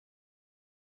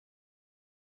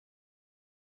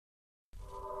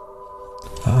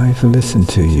I've listened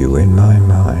to you in my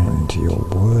mind, your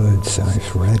words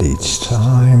I've read each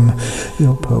time.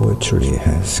 Your poetry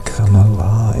has come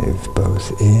alive,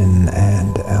 both in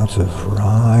and out of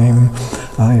rhyme.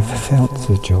 I've felt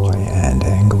the joy and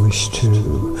anguish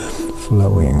too,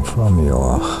 flowing from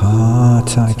your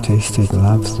heart. I've tasted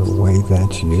love the way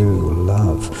that you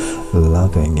love,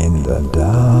 loving in the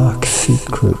dark,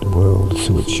 secret worlds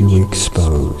which you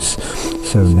expose,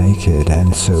 so naked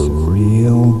and so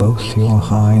real, both your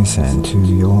highs and to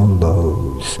your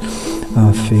lows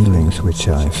are feelings which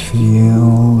I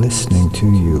feel, listening to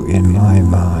you in my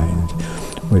mind,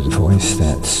 with voice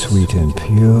that's sweet and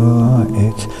pure.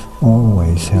 It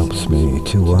always helps me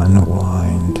to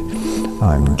unwind.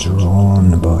 I'm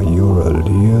drawn by your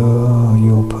allure,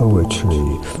 your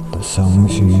poetry, the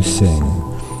songs you sing,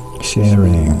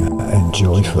 sharing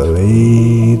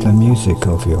joyfully the music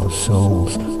of your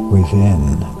souls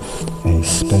within, a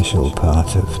special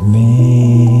part of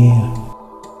me.